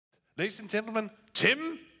ladies and gentlemen,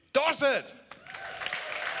 Tim Dorsett.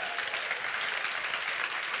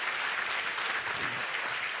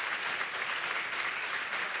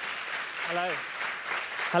 Hello.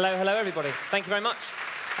 Hello, hello, everybody. Thank you very much.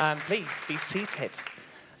 Please be seated.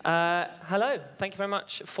 Hello. Thank you very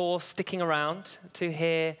much for sticking around to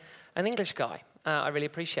hear an English guy. I really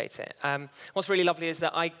appreciate it. What's really lovely is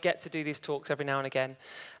that I get to do these talks every now and again.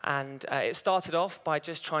 And it started off by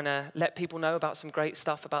just trying to let people know about some great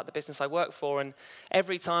stuff about the business I work for. And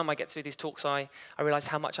every time I get to do these talks, I realize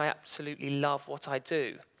how much I absolutely love what I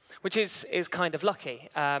do, which is kind of lucky.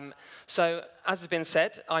 So, as has been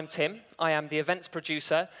said, I'm Tim. I am the events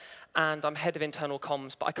producer, and I'm head of internal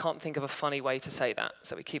comms, but I can't think of a funny way to say that,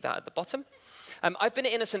 so we keep that at the bottom. I've been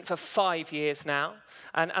at Innocent for 5 years now,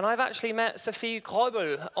 and I've actually met Sophie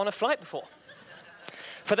Grobel on a flight before.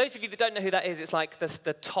 For those of you that don't know who that is, it's like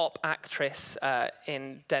the top actress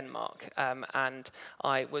in Denmark. And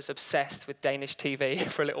I was obsessed with Danish TV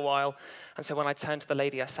for a little while. And so when I turned to the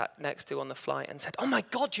lady I sat next to on the flight and said, "Oh my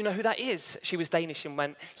God, do you know who that is?" She was Danish and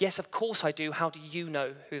went, "Yes, of course I do. How do you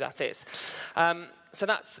know who that is?" So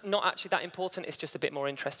that's not actually that important. It's just a bit more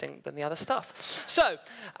interesting than the other stuff. So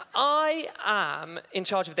I am in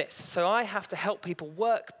charge of this. So I have to help people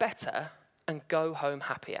work better and go home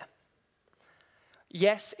happier.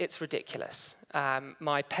 Yes, it's ridiculous.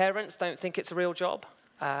 My parents don't think it's a real job.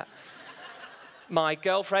 My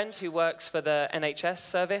girlfriend, who works for the NHS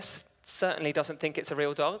service, certainly doesn't think it's a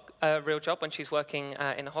real job when she's working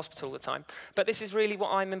in a hospital all the time. But this is really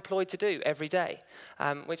what I'm employed to do every day,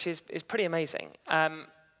 which is pretty amazing.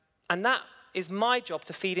 And that is my job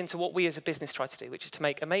to feed into what we as a business try to do, which is to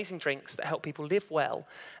make amazing drinks that help people live well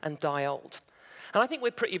and die old. And I think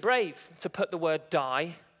we're pretty brave to put the word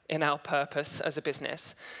die in our purpose as a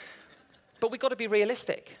business. But we've got to be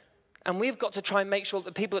realistic. And we've got to try and make sure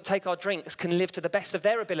that the people that take our drinks can live to the best of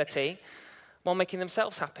their ability while making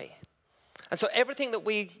themselves happy. And so everything that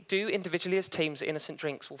we do individually as teams at Innocent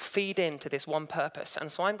Drinks will feed into this one purpose.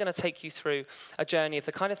 And so I'm going to take you through a journey of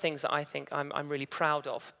the kind of things that I think I'm really proud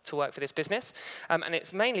of to work for this business. And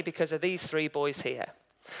it's mainly because of these three boys here.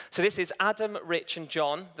 So this is Adam, Rich, and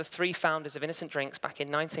John, the three founders of Innocent Drinks back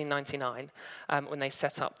in 1999 when they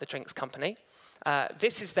set up the drinks company.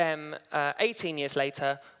 This is them 18 years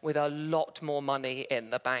later with a lot more money in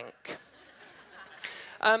the bank.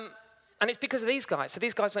 And it's because of these guys. So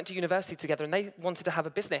these guys went to university together and they wanted to have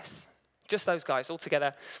a business. Just those guys all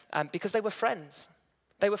together because they were friends.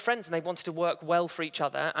 They were friends and they wanted to work well for each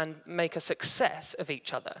other and make a success of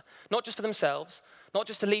each other. Not just for themselves, not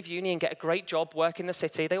just to leave uni and get a great job, work in the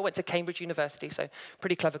city. They all went to Cambridge University, so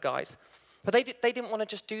pretty clever guys. But they didn't want to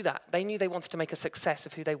just do that. They knew they wanted to make a success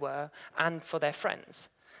of who they were and for their friends.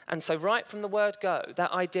 And so right from the word go,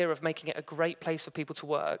 that idea of making it a great place for people to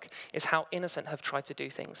work is how Innocent have tried to do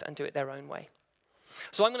things and do it their own way.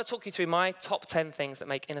 So I'm going to talk you through my top 10 things that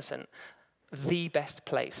make Innocent the best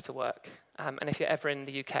place to work. And if you're ever in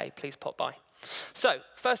the UK, please pop by. So,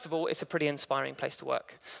 first of all, it's a pretty inspiring place to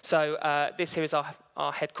work. So this here is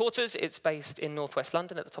our headquarters. It's based in northwest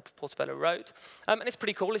London at the top of Portobello Road. And it's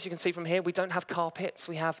pretty cool, as you can see from here. We don't have carpets.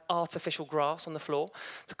 We have artificial grass on the floor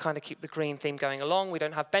to kind of keep the green theme going along. We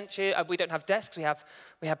don't have benches. We don't have desks. We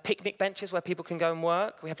have picnic benches where people can go and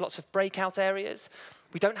work. We have lots of breakout areas.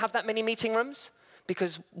 We don't have that many meeting rooms.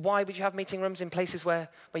 Because why would you have meeting rooms in places where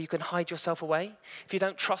you can hide yourself away? If you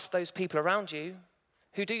don't trust those people around you,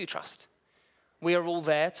 who do you trust? We are all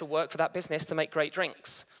there to work for that business to make great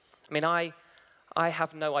drinks. I mean, I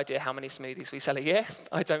have no idea how many smoothies we sell a year.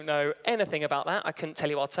 I don't know anything about that. I couldn't tell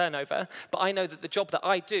you our turnover. But I know that the job that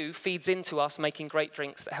I do feeds into us making great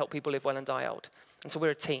drinks that help people live well and die old. And so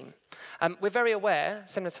we're a team. We're very aware,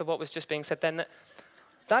 similar to what was just being said then,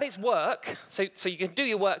 that is work, so you can do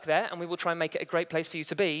your work there, and we will try and make it a great place for you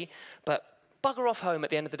to be, but bugger off home at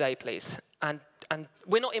the end of the day, please. And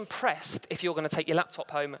we're not impressed if you're going to take your laptop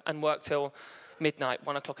home and work till midnight,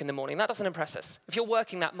 1 o'clock in the morning. That doesn't impress us. If you're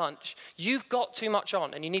working that much, you've got too much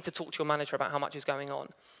on, and you need to talk to your manager about how much is going on.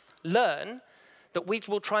 Learn that we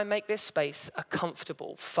will try and make this space a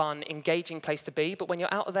comfortable, fun, engaging place to be, but when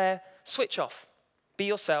you're out of there, switch off. Be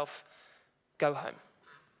yourself. Go home.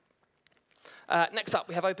 Next up,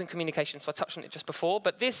 we have open communication. So I touched on it just before,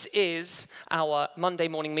 but this is our Monday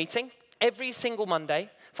morning meeting. Every single Monday,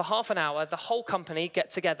 for half an hour, the whole company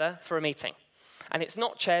get together for a meeting. And it's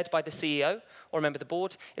not chaired by the CEO or a member of the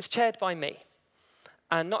board. It's chaired by me.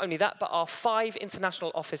 And not only that, but our 5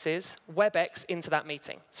 international offices WebEx into that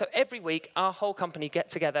meeting. So every week, our whole company get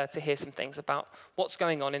together to hear some things about what's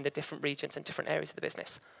going on in the different regions and different areas of the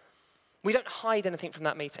business. We don't hide anything from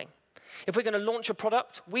that meeting. If we're going to launch a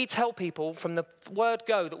product, we tell people from the word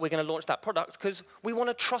go that we're going to launch that product because we want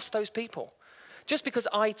to trust those people. Just because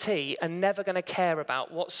IT are never going to care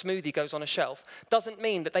about what smoothie goes on a shelf doesn't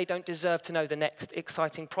mean that they don't deserve to know the next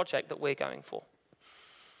exciting project that we're going for.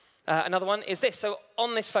 Another one is this. So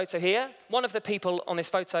on this photo here, one of the people on this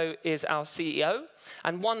photo is our CEO,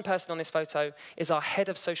 and one person on this photo is our head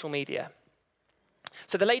of social media.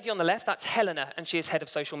 So the lady on the left, that's Helena, and she is head of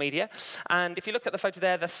social media. And if you look at the photo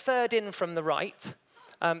there, the third in from the right,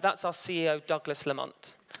 that's our CEO, Douglas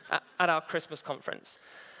Lamont, at our Christmas conference.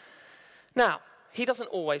 Now, he doesn't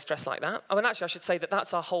always dress like that. I mean, actually, I should say that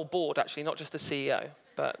that's our whole board, actually, not just the CEO.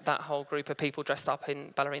 But that whole group of people dressed up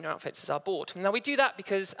in ballerina outfits is our board. Now, we do that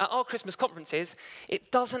because at our Christmas conferences,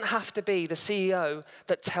 it doesn't have to be the CEO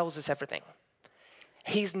that tells us everything.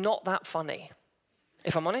 He's not that funny,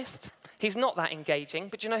 if I'm honest. He's not that engaging.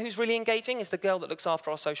 But you know who's really engaging? Is the girl that looks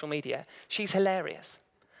after our social media. She's hilarious.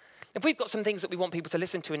 If we've got some things that we want people to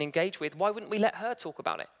listen to and engage with, why wouldn't we let her talk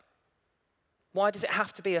about it? Why does it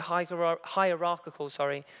have to be a hierarchical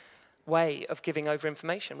way of giving over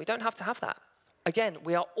information? We don't have to have that. Again,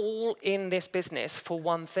 we are all in this business for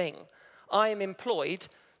one thing. I am employed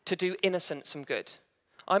to do innocent some good.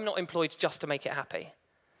 I'm not employed just to make it happy.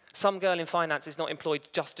 Some girl in finance is not employed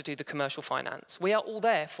just to do the commercial finance. We are all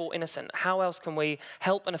there for innocent. How else can we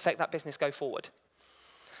help and affect that business go forward?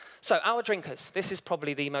 So our drinkers, this is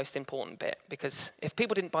probably the most important bit, because if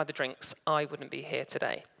people didn't buy the drinks, I wouldn't be here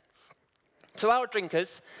today. So our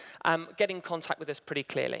drinkers get in contact with us pretty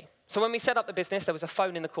clearly. So when we set up the business, there was a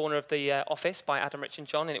phone in the corner of the office by Adam, Rich, and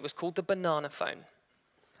John, and it was called the banana phone.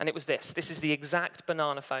 And it was this. This is the exact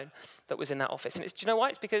banana phone that was in that office. And do you know why?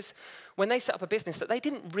 It's because when they set up a business that they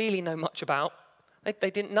didn't really know much about,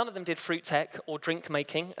 none of them did fruit tech or drink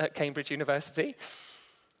making at Cambridge University.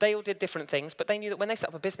 They all did different things, but they knew that when they set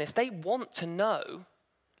up a business, they want to know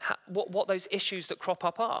what those issues that crop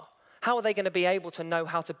up are. How are they going to be able to know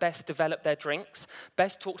how to best develop their drinks,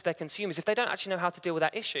 best talk to their consumers if they don't actually know how to deal with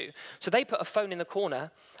that issue? So they put a phone in the corner,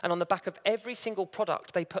 and on the back of every single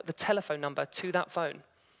product, they put the telephone number to that phone.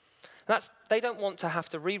 They don't want to have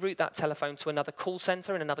to reroute that telephone to another call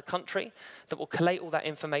center in another country that will collate all that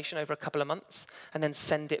information over a couple of months and then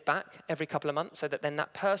send it back every couple of months so that then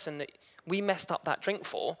that person that we messed up that drink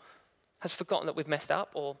for has forgotten that we've messed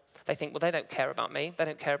up, or they think, well, they don't care about me. They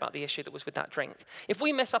don't care about the issue that was with that drink. If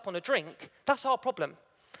we mess up on a drink, that's our problem.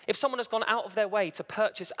 If someone has gone out of their way to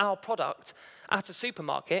purchase our product at a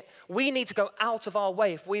supermarket, we need to go out of our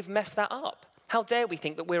way if we've messed that up. How dare we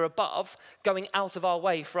think that we're above going out of our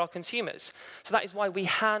way for our consumers? So that is why we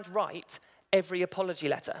handwrite every apology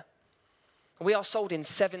letter. We are sold in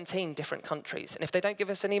 17 different countries. And if they don't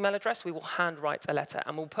give us an email address, we will handwrite a letter.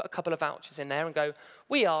 And we'll put a couple of vouchers in there and go,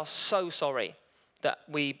 we are so sorry that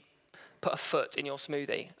we put a foot in your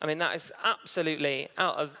smoothie. I mean, that is absolutely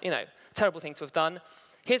terrible thing to have done.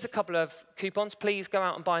 Here's a couple of coupons. Please go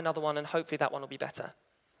out and buy another one, and hopefully that one will be better.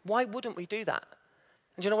 Why wouldn't we do that?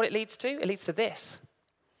 And do you know what it leads to? It leads to this.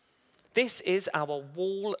 This is our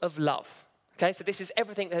wall of love. Okay, so this is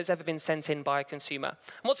everything that has ever been sent in by a consumer.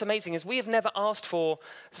 And what's amazing is we have never asked for,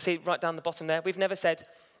 see right down the bottom there, we've never said,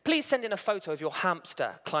 please send in a photo of your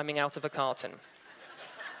hamster climbing out of a carton.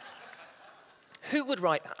 Who would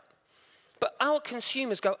write that? But our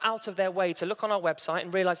consumers go out of their way to look on our website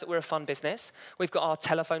and realize that we're a fun business. We've got our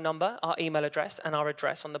telephone number, our email address, and our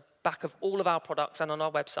address on the back of all of our products and on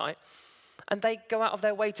our website. And they go out of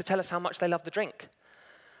their way to tell us how much they love the drink.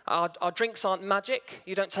 Our drinks aren't magic.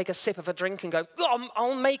 You don't take a sip of a drink and go, oh,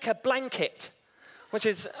 I'll make a blanket, which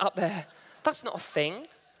is up there. That's not a thing.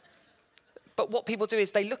 But what people do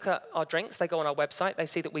is they look at our drinks, they go on our website, they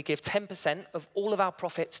see that we give 10% of all of our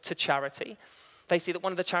profits to charity. They see that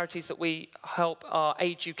one of the charities that we help are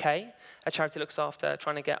Age UK, a charity that looks after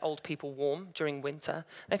trying to get old people warm during winter.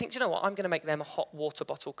 They think, do you know what, I'm going to make them a hot water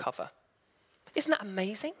bottle cover. Isn't that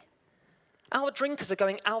amazing? Our drinkers are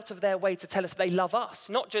going out of their way to tell us they love us,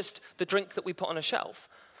 not just the drink that we put on a shelf,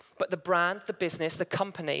 but the brand, the business, the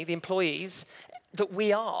company, the employees that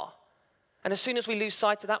we are. And as soon as we lose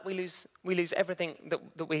sight of that, we lose everything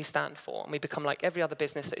that we stand for, and we become like every other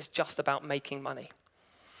business that is just about making money.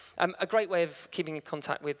 A great way of keeping in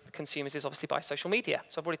contact with consumers is obviously by social media.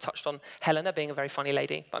 So I've already touched on Helena being a very funny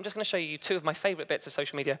lady, but I'm just going to show you two of my favorite bits of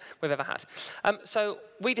social media we've ever had. So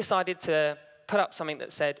we decided to put up something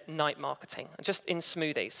that said night marketing, just in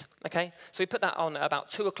smoothies, okay? So we put that on at about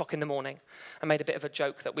 2 o'clock in the morning and made a bit of a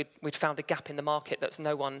joke that we'd found a gap in the market that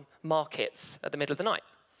no one markets at the middle of the night.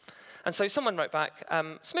 And so someone wrote back,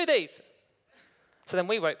 smoothies. So then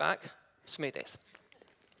we wrote back, smoothies.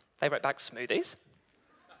 They wrote back, smoothies.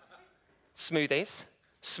 Smoothies.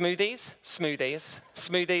 Smoothies, smoothies,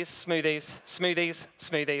 smoothies, smoothies, smoothies,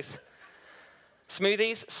 smoothies.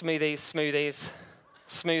 Smoothies, smoothies, smoothies,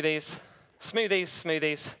 smoothies, smoothies,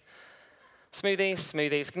 smoothies, smoothies,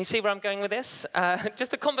 smoothies. Can you see where I'm going with this?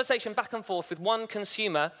 Just a conversation back and forth with one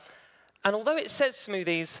consumer. And although it says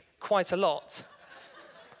smoothies quite a lot,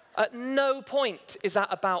 at no point is that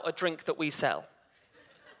about a drink that we sell.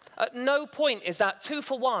 At no point is that 2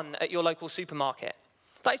 for 1 at your local supermarket.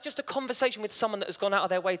 That is just a conversation with someone that has gone out of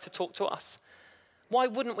their way to talk to us. Why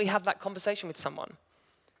wouldn't we have that conversation with someone?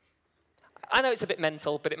 I know it's a bit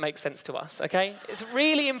mental, but it makes sense to us, okay? It's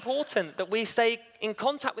really important that we stay in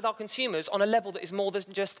contact with our consumers on a level that is more than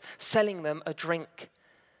just selling them a drink.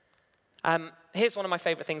 Here's one of my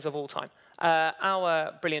favorite things of all time.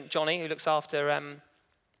 Our brilliant Johnny, who looks after a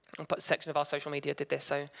section of our social media, did this.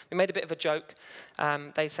 So we made a bit of a joke.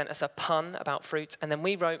 They sent us a pun about fruit, and then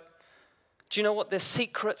we wrote, "Do you know what the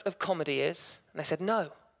secret of comedy is?" And they said,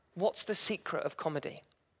 "No. What's the secret of comedy?"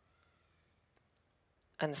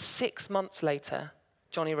 And 6 months later,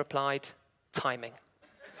 Johnny replied, "Timing."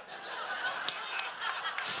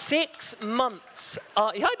 6 months.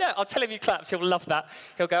 Yeah, I know. I'll tell him you claps. He'll love that.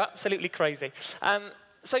 He'll go absolutely crazy.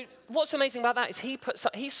 So what's amazing about that is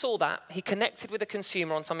he saw that. He connected with a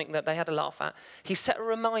consumer on something that they had a laugh at. He set a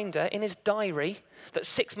reminder in his diary that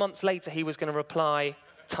 6 months later he was going to reply,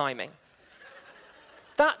 "Timing."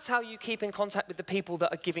 That's how you keep in contact with the people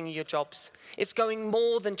that are giving you your jobs. It's going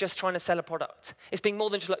more than just trying to sell a product. It's being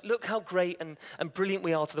more than just like, look how great and brilliant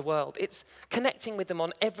we are to the world. It's connecting with them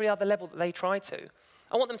on every other level that they try to.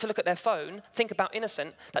 I want them to look at their phone, think about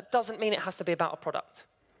innocent. That doesn't mean it has to be about a product,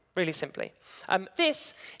 really simply.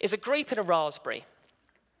 This is a grape and a raspberry,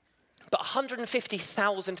 but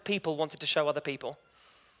 150,000 people wanted to show other people.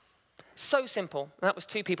 So simple. And that was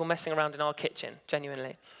 2 people messing around in our kitchen,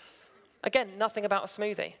 genuinely. Again, nothing about a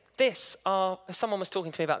smoothie. Someone was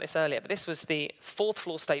talking to me about this earlier, but this was the 4th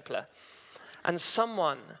floor stapler. And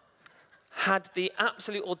someone had the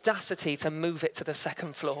absolute audacity to move it to the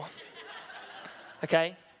 2nd floor.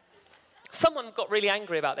 Okay? Someone got really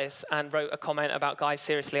angry about this and wrote a comment about, "Guys,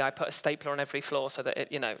 seriously, I put a stapler on every floor so that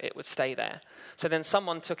it would stay there." So then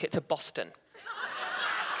someone took it to Boston.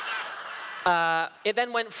 It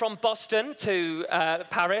then went from Boston to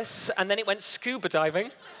Paris, and then it went scuba diving,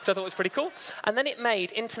 which I thought was pretty cool. And then it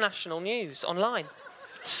made international news online.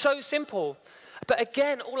 So simple. But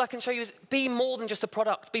again, all I can show you is be more than just a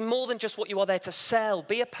product. Be more than just what you are there to sell.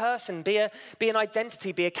 Be a person. Be an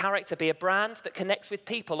identity. Be a character. Be a brand that connects with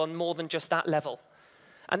people on more than just that level.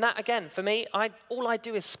 And that, again, for me, all I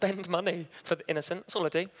do is spend money for the innocent. That's all I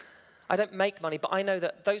do. I don't make money, but I know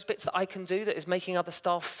that those bits that I can do that is making other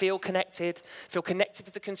staff feel connected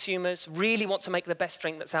to the consumers, really want to make the best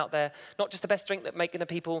drink that's out there, not just the best drink that's making the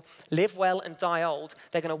people live well and die old.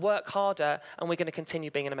 They're going to work harder, and we're going to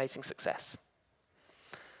continue being an amazing success.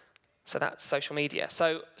 So that's social media.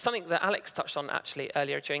 So something that Alex touched on actually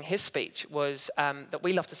earlier during his speech was that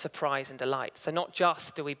we love to surprise and delight. So not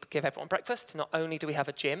just do we give everyone breakfast, not only do we have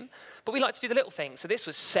a gym, but we like to do the little things. So this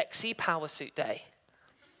was Sexy Power Suit Day.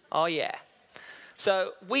 Oh, yeah.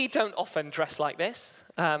 So we don't often dress like this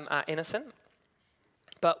at Innocent,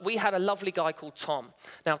 but we had a lovely guy called Tom.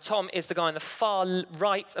 Now, Tom is the guy on the far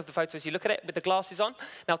right of the photo as you look at it with the glasses on.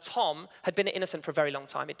 Now, Tom had been at Innocent for a very long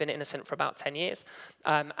time. He'd been at Innocent for about 10 years,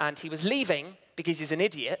 and he was leaving because he's an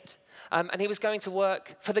idiot, and he was going to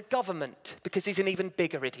work for the government because he's an even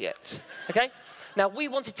bigger idiot, okay? Now, we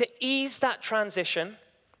wanted to ease that transition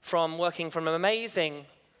from working from an amazing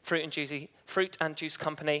fruit and juice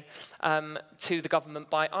company to the government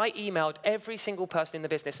I emailed every single person in the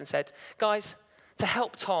business and said, "Guys, to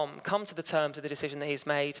help Tom come to the terms of the decision that he's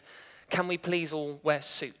made, can we please all wear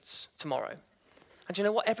suits tomorrow?" And you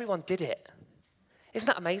know what? Everyone did it. Isn't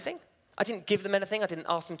that amazing? I didn't give them anything. I didn't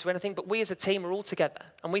ask them to do anything. But we as a team were all together.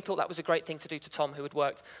 And we thought that was a great thing to do to Tom, who had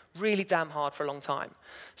worked really damn hard for a long time.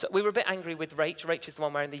 So we were a bit angry with Rach. Rach is the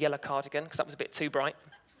one wearing the yellow cardigan, because that was a bit too bright.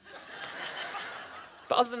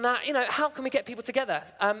 But other than that, how can we get people together?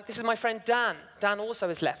 This is my friend Dan. Dan also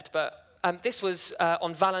has left. But this was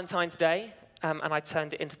on Valentine's Day. And I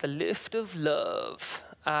turned it into the lift of love.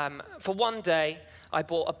 For one day, I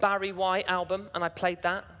bought a Barry White album, and I played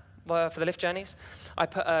that for the lift journeys. I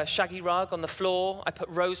put a shaggy rug on the floor. I put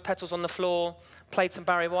rose petals on the floor, played some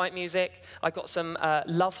Barry White music. I got some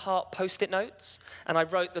love heart Post-it notes, and I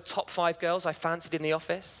wrote the top 5 girls I fancied in the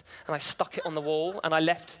office, and I stuck it on the wall, and I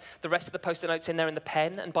left the rest of the Post-it notes in there in the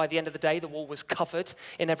pen, and by the end of the day, the wall was covered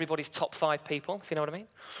in everybody's top 5 people, if you know what I mean.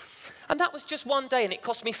 And that was just one day, and it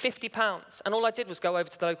cost me £50. And all I did was go over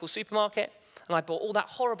to the local supermarket, and I bought all that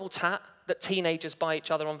horrible tat that teenagers buy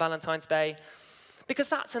each other on Valentine's Day. Because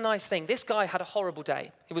that's a nice thing. This guy had a horrible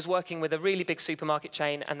day. He was working with a really big supermarket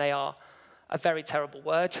chain, and they are a very terrible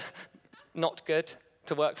word, not good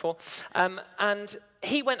to work for. And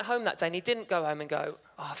he went home that day, and he didn't go home and go,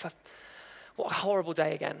 oh, what a horrible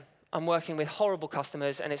day again. I'm working with horrible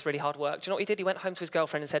customers, and it's really hard work. Do you know what he did? He went home to his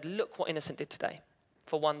girlfriend and said, look what Innocent did today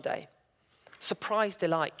for one day. Surprise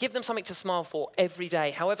delight. Give them something to smile for every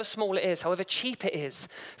day, however small it is, however cheap it is.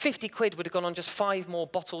 50 quid would have gone on just 5 more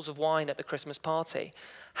bottles of wine at the Christmas party.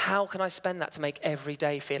 How can I spend that to make every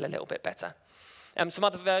day feel a little bit better? Some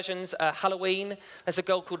other versions, Halloween. There's a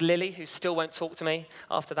girl called Lily who still won't talk to me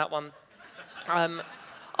after that one.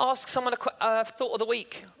 Ask someone a thought of the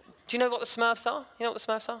week. Do you know what the Smurfs are? You know what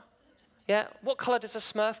the Smurfs are? Yeah? What colour does a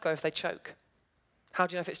Smurf go if they choke? How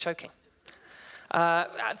do you know if it's choking?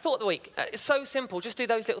 Thought of the week. It's so simple. Just do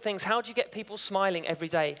those little things. How do you get people smiling every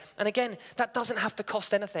day? And again, that doesn't have to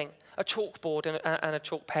cost anything. A chalkboard and a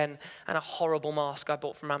chalk pen and a horrible mask I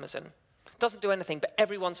bought from Amazon. Doesn't do anything, but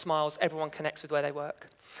everyone smiles, everyone connects with where they work.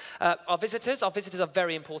 Our visitors are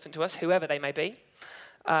very important to us, whoever they may be.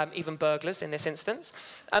 Even burglars in this instance.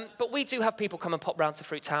 But we do have people come and pop round to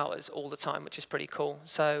Fruit Towers all the time, which is pretty cool.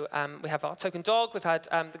 So we have our token dog. We've had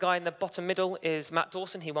the guy in the bottom middle is Matt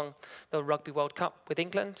Dawson. He won the Rugby World Cup with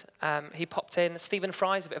England. He popped in. Stephen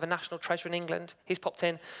Fry is a bit of a national treasure in England. He's popped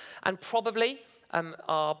in. And probably,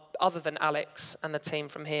 other than Alex and the team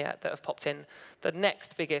from here that have popped in, the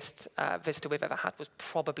next biggest visitor we've ever had was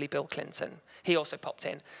probably Bill Clinton. He also popped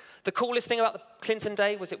in. The coolest thing about the Clinton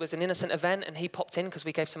Day was it was an Innocent event, and he popped in because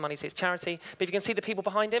we gave some money to his charity. But if you can see the people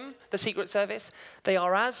behind him, the Secret Service, they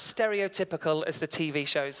are as stereotypical as the TV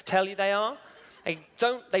shows tell you they are.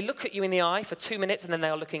 They look at you in the eye for 2 minutes, and then they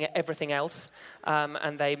are looking at everything else.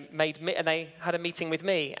 And they had a meeting with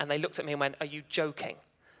me, and they looked at me and went, "Are you joking?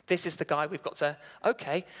 This is the guy we've got to,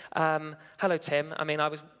 okay, hello, Tim." I mean, I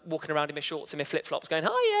was walking around in my shorts and my flip-flops going, "Hi,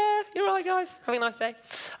 yeah, you're right, guys, having a nice day."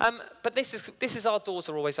 But this is our doors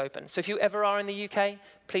are always open. So if you ever are in the UK,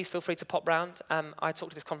 please feel free to pop round. I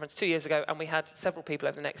talked to this conference 2 years ago, and we had several people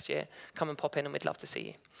over the next year come and pop in, and we'd love to see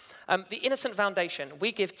you. The Innocent Foundation,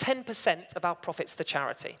 we give 10% of our profits to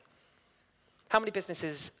charity. How many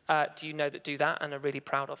businesses do you know that do that and are really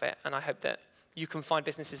proud of it? And I hope that you can find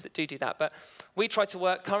businesses that do that. But we try to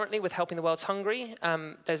work currently with Helping the World's Hungry.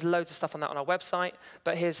 There's loads of stuff on that on our website.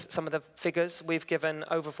 But here's some of the figures. We've given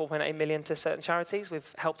over 4.8 million to certain charities. We've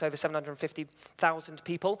helped over 750,000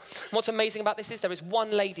 people. And what's amazing about this is there is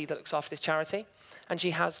one lady that looks after this charity, and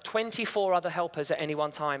she has 24 other helpers at any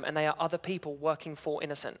one time, and they are other people working for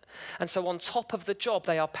Innocent. And so on top of the job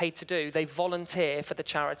they are paid to do, they volunteer for the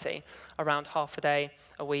charity around half a day,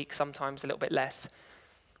 a week, sometimes a little bit less.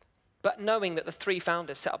 But knowing that the 3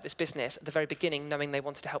 founders set up this business at the very beginning, knowing they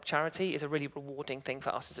wanted to help charity, is a really rewarding thing for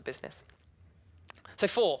us as a business. So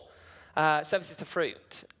 4, services to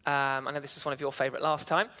fruit. I know this was one of your favorite last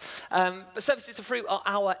time. But services to fruit are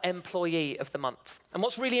our employee of the month. And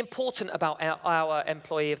what's really important about our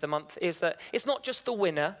employee of the month is that it's not just the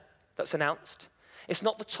winner that's announced. It's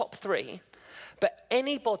not the top 3. But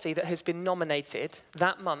anybody that has been nominated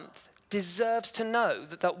that month deserves to know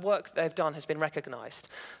that that work that they've done has been recognized.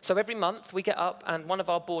 So every month we get up and one of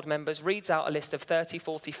our board members reads out a list of 30,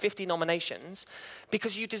 40, 50 nominations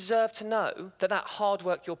because you deserve to know that that hard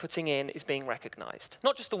work you're putting in is being recognized.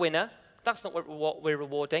 Not just the winner, that's not what we're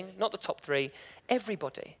rewarding, not the top 3,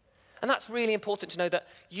 everybody. And that's really important to know that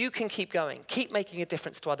you can keep going, keep making a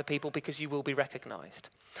difference to other people because you will be recognized.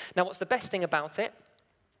 Now what's the best thing about it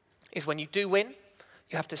is when you do win,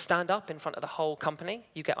 you have to stand up in front of the whole company.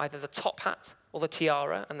 You get either the top hat or the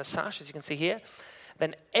tiara and the sash, as you can see here.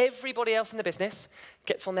 Then everybody else in the business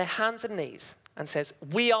gets on their hands and knees and says,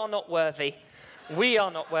 "We are not worthy. We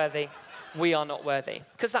are not worthy. We are not worthy."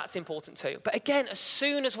 Because that's important too. But again, as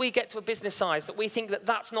soon as we get to a business size that we think that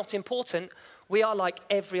that's not important, we are like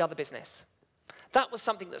every other business. That was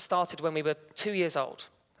something that started when we were 2 years old,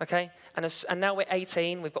 okay? And now we're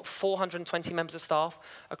 18. We've got 420 members of staff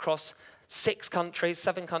across 6 countries,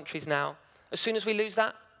 7 countries now. As soon as we lose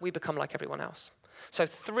that, we become like everyone else. So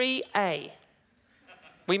 3A,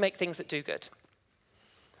 we make things that do good.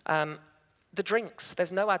 The drinks,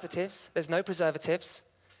 there's no additives, there's no preservatives.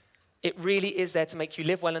 It really is there to make you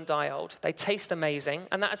live well and die old. They taste amazing.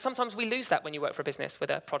 And sometimes we lose that when you work for a business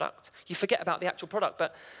with a product. You forget about the actual product,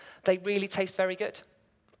 but they really taste very good.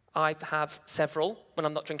 I have several when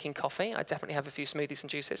I'm not drinking coffee. I definitely have a few smoothies and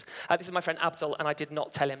juices. This is my friend Abdul, and I did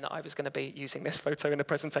not tell him that I was going to be using this photo in a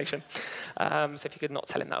presentation. So if you could not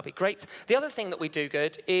tell him, that would be great. The other thing that we do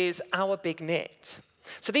good is our big knit.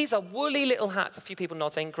 So these are woolly little hats. A few people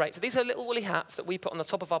nodding, great. So these are little woolly hats that we put on the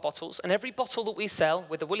top of our bottles, and every bottle that we sell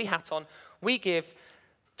with a woolly hat on, we give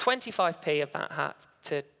 25p of that hat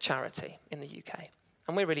to charity in the UK.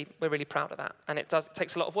 And we're really proud of that. And it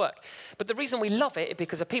takes a lot of work. But the reason we love it is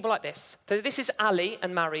because of people like this. So this is Ali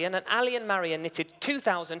and Marion. And Ali and Marion knitted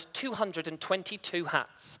 2,222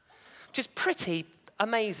 hats, which is pretty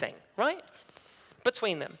amazing, right?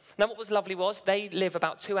 Between them. Now, what was lovely was they live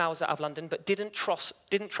about 2 hours out of London, but didn't trust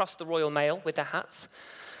the Royal Mail with their hats.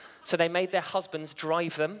 So they made their husbands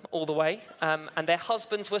drive them all the way. And their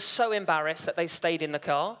husbands were so embarrassed that they stayed in the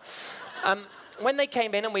car. When they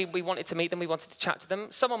came in and we wanted to meet them, we wanted to chat to them,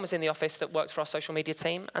 someone was in the office that worked for our social media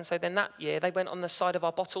team. And so then that year, they went on the side of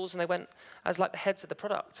our bottles and they went as like the heads of the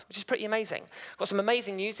product, which is pretty amazing. Got some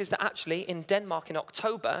amazing news is that actually in Denmark in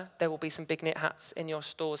October, there will be some big knit hats in your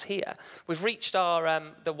stores here. We've reached our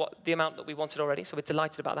the amount that we wanted already, so we're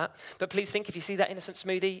delighted about that. But please think, if you see that innocent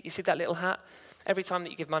smoothie, you see that little hat, every time that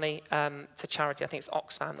you give money to charity, I think it's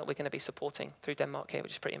Oxfam that we're going to be supporting through Denmark here,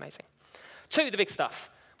 which is pretty amazing. 2, the big stuff.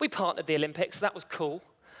 We partnered the Olympics, so that was cool.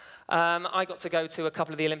 I got to go to a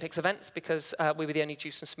couple of the Olympics events because we were the only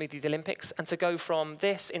juice and smoothie at the Olympics. And to go from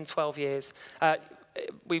this in 12 years,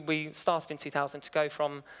 we started in 2000, to go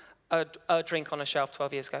from a drink on a shelf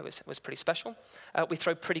 12 years ago was pretty special. We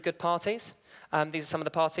throw pretty good parties. These are some of the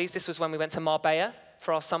parties. This was when we went to Marbella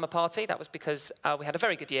for our summer party. That was because we had a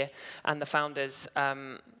very good year, and the founders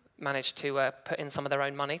managed to put in some of their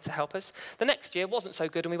own money to help us. The next year wasn't so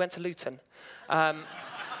good, and we went to Luton.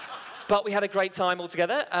 But we had a great time all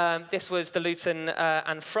together. This was the Luton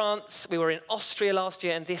and France. We were in Austria last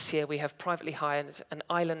year, and this year we have privately hired an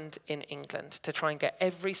island in England to try and get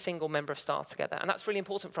every single member of staff together. And that's really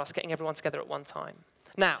important for us, getting everyone together at one time.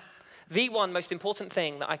 Now, the one most important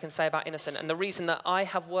thing that I can say about Innocent, and the reason that I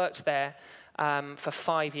have worked there for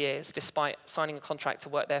 5 years, despite signing a contract to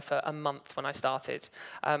work there for a month when I started,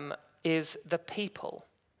 is the people.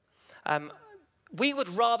 We would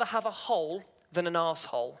rather have a hole than an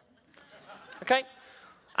arsehole. Okay?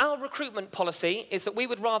 Our recruitment policy is that we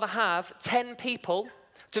would rather have 10 people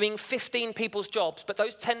doing 15 people's jobs, but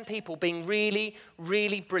those 10 people being really,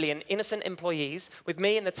 really brilliant, innocent employees, with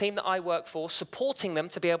me and the team that I work for, supporting them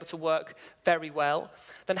to be able to work very well,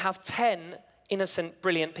 than have 10 innocent,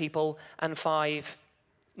 brilliant people and 5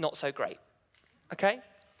 not so great. Okay?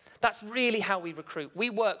 That's really how we recruit.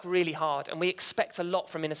 We work really hard, and we expect a lot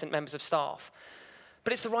from innocent members of staff.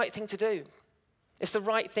 But it's the right thing to do. It's the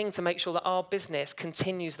right thing to make sure that our business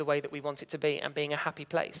continues the way that we want it to be and being a happy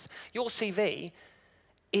place. Your CV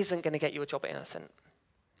isn't going to get you a job at Innocent.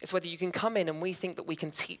 It's whether you can come in and we think that we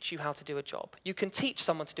can teach you how to do a job. You can teach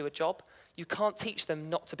someone to do a job. You can't teach them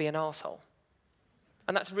not to be an arsehole.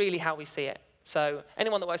 And that's really how we see it. So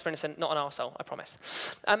anyone that works for Innocent, not an arsehole, I promise.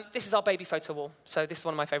 This is our baby photo wall. So this is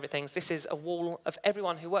one of my favorite things. This is a wall of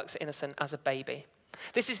everyone who works at Innocent as a baby.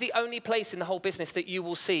 This is the only place in the whole business that you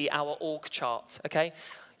will see our org chart, okay?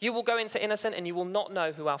 You will go into Innocent and you will not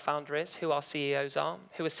know who our founder is, who our CEOs are,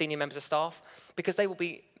 who are senior members of staff, because they will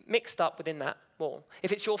be mixed up within that wall.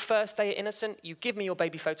 If it's your first day at Innocent, you give me your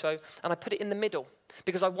baby photo and I put it in the middle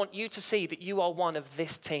because I want you to see that you are one of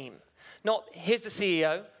this team. Not, here's the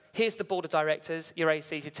CEO, here's the board of directors, your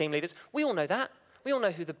ACs, your team leaders. We all know that. We all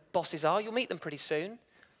know who the bosses are. You'll meet them pretty soon.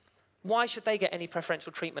 Why should they get any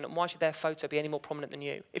preferential treatment, and why should their photo be any more prominent than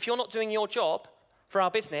you? If you're not doing your job for our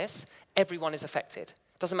business, everyone is affected.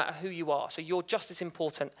 Doesn't matter who you are. So you're just as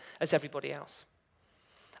important as everybody else.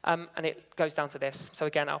 And it goes down to this. So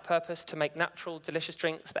again, our purpose, to make natural, delicious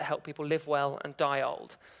drinks that help people live well and die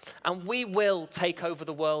old. And we will take over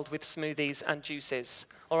the world with smoothies and juices.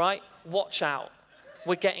 All right? Watch out.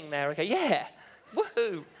 We're getting there. Okay? Yeah.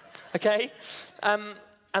 Woohoo. Okay?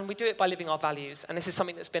 And we do it by living our values. And this is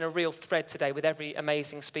something that's been a real thread today with every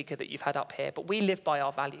amazing speaker that you've had up here. But we live by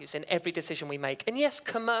our values in every decision we make. And yes,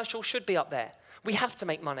 commercial should be up there. We have to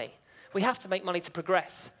make money. We have to make money to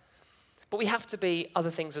progress. But we have to be other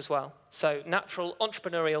things as well. So natural,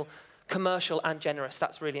 entrepreneurial, commercial, and generous.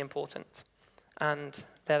 That's really important. And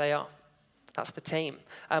there they are. That's the team.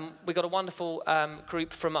 We've got a wonderful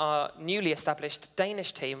group from our newly established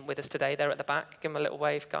Danish team with us today. They're at the back. Give them a little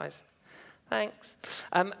wave, guys. Thanks.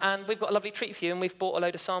 And we've got a lovely treat for you, and we've bought a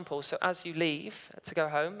load of samples. So as you leave to go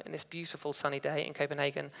home in this beautiful sunny day in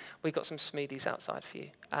Copenhagen, we've got some smoothies outside for you.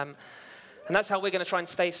 And that's how we're going to try and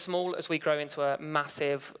stay small as we grow into a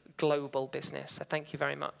massive global business. So thank you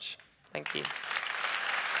very much. Thank you.